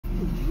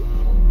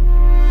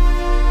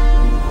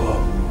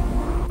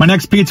My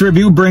next pizza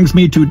review brings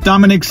me to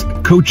Dominic's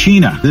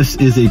Cucina. This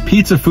is a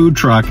pizza food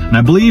truck, and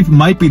I believe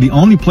might be the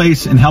only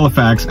place in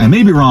Halifax, I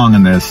may be wrong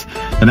on this,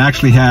 that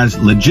actually has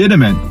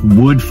legitimate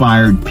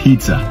wood-fired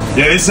pizza.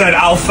 Yeah, this is an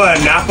Alpha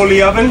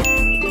Napoli oven.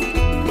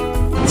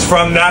 It's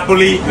from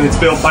Napoli, and it's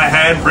built by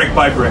hand, brick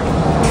by brick.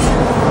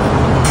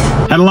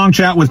 Had a long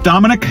chat with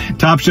Dominic,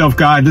 top shelf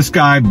guy. This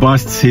guy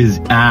busts his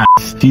ass.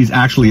 He's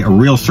actually a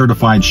real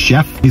certified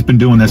chef. He's been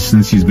doing this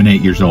since he's been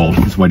 8 years old,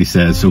 is what he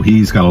says. So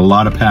he's got a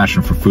lot of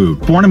passion for food.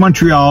 Born in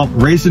Montreal,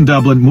 raised in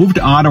Dublin, moved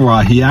to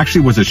Ottawa. He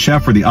actually was a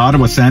chef for the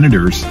Ottawa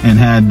Senators and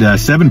had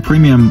 7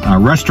 premium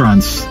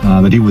restaurants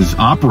that he was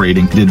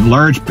operating. Did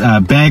large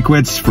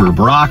banquets for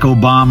Barack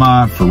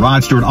Obama, for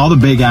Rod Stewart, all the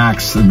big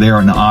acts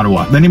there in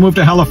Ottawa. Then he moved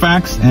to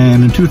Halifax,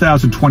 and in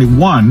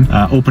 2021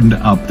 opened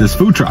up this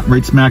food truck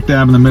right smack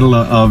dab in the middle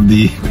of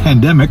the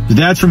pandemic. His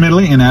dad's from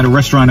Italy and had a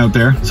restaurant out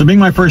there. So being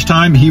my first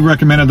time, he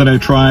recommended that I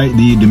try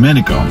the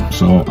Domenico.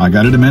 So I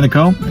got a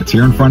Domenico. It's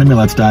here in front of me.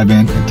 Let's dive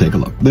in and take a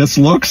look. This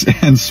looks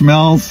and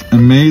smells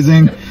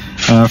amazing.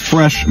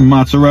 Fresh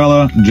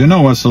mozzarella,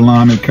 Genoa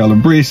salami,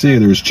 calabrese.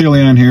 There's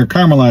chili on here,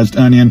 caramelized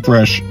onion,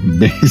 fresh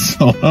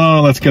basil.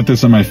 Oh, let's get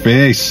this on my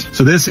face.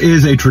 So this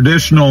is a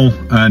traditional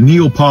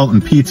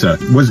Neapolitan pizza.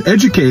 Was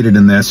educated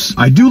in this.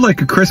 I do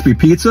like a crispy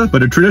pizza,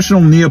 but a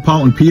traditional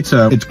Neapolitan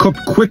pizza, it's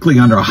cooked quickly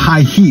under a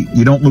high heat.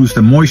 You don't lose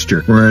the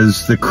moisture,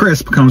 whereas the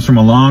crisp comes from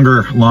a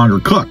longer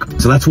cook.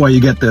 So that's why you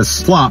get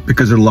this flop,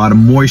 because there's a lot of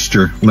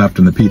moisture left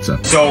in the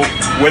pizza. So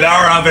with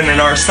our oven and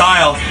our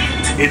style,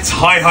 it's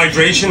high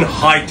hydration,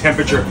 high temperature.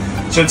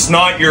 So it's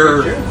not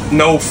your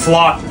no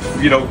flop,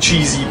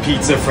 cheesy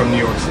pizza from New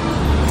York City.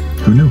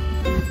 Who knew?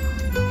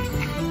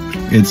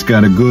 It's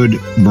got a good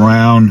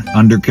brown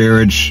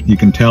undercarriage. You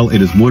can tell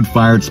it is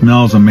wood-fired,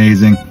 smells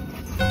amazing.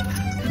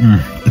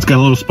 It's got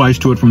a little spice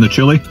to it from the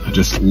chili.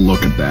 Just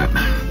look at that.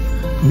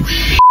 Oh,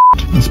 shit.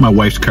 That's my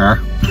wife's car.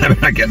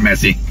 I get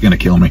messy. It's gonna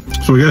kill me.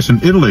 So I guess in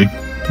Italy,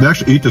 they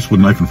actually eat this with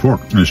knife and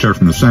fork. And they start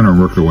from the center and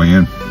work their way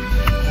in.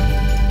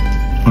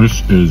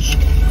 This is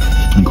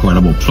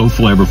incredible, so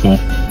flavorful.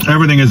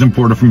 Everything is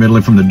imported from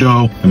Italy, from the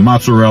dough, the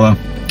mozzarella,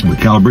 the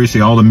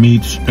calabrese, all the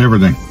meats,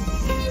 everything.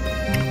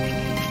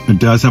 It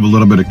does have a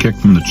little bit of kick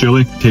from the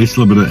chili. Tastes a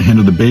little bit of hint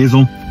of the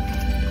basil.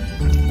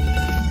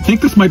 I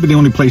think this might be the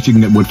only place you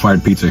can get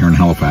wood-fired pizza here in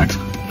Halifax.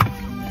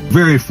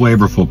 Very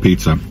flavorful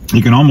pizza.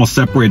 You can almost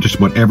separate just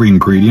about every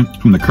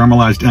ingredient, from the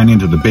caramelized onion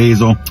to the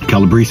basil,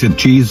 calabrese. The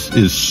cheese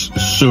is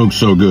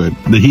so good.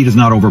 The heat is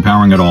not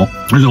overpowering at all.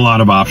 There's a lot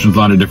of options, a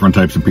lot of different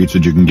types of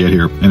pizzas you can get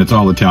here, and it's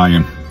all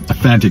Italian.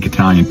 Authentic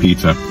Italian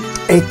pizza.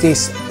 It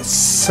is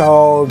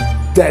so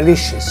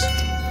delicious.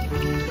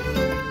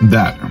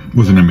 That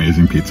was an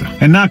amazing pizza.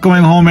 And not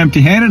going home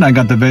empty-handed, I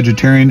got the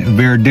vegetarian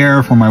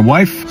verdere for my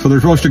wife. So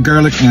there's roasted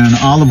garlic and an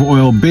olive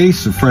oil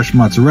base, fresh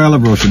mozzarella,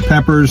 roasted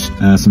peppers,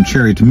 some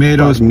cherry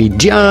tomatoes,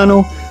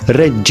 Parmigiano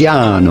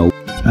Reggiano,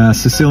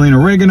 Sicilian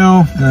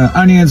oregano,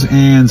 onions,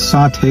 and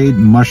sauteed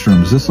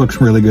mushrooms. This looks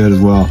really good as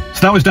well.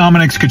 So that was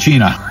Dominic's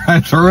Cucina. I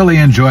thoroughly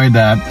enjoyed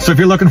that. So if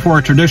you're looking for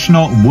a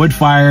traditional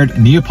wood-fired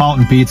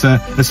Neapolitan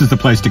pizza, this is the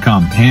place to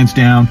come, hands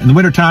down. In the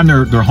wintertime,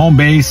 their home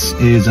base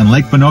is in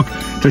Lake Banook,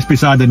 just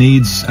beside the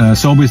Needs.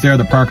 Sobeys there,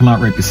 the parking lot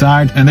right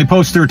beside. And they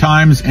post their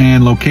times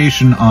and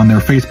location on their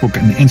Facebook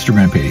and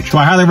Instagram page. So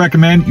I highly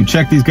recommend you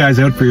check these guys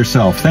out for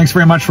yourself. Thanks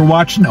very much for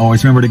watching.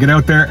 Always remember to get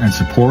out there and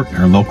support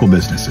our local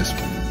businesses.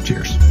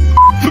 Cheers.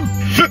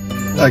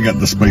 I got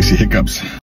the spicy hiccups.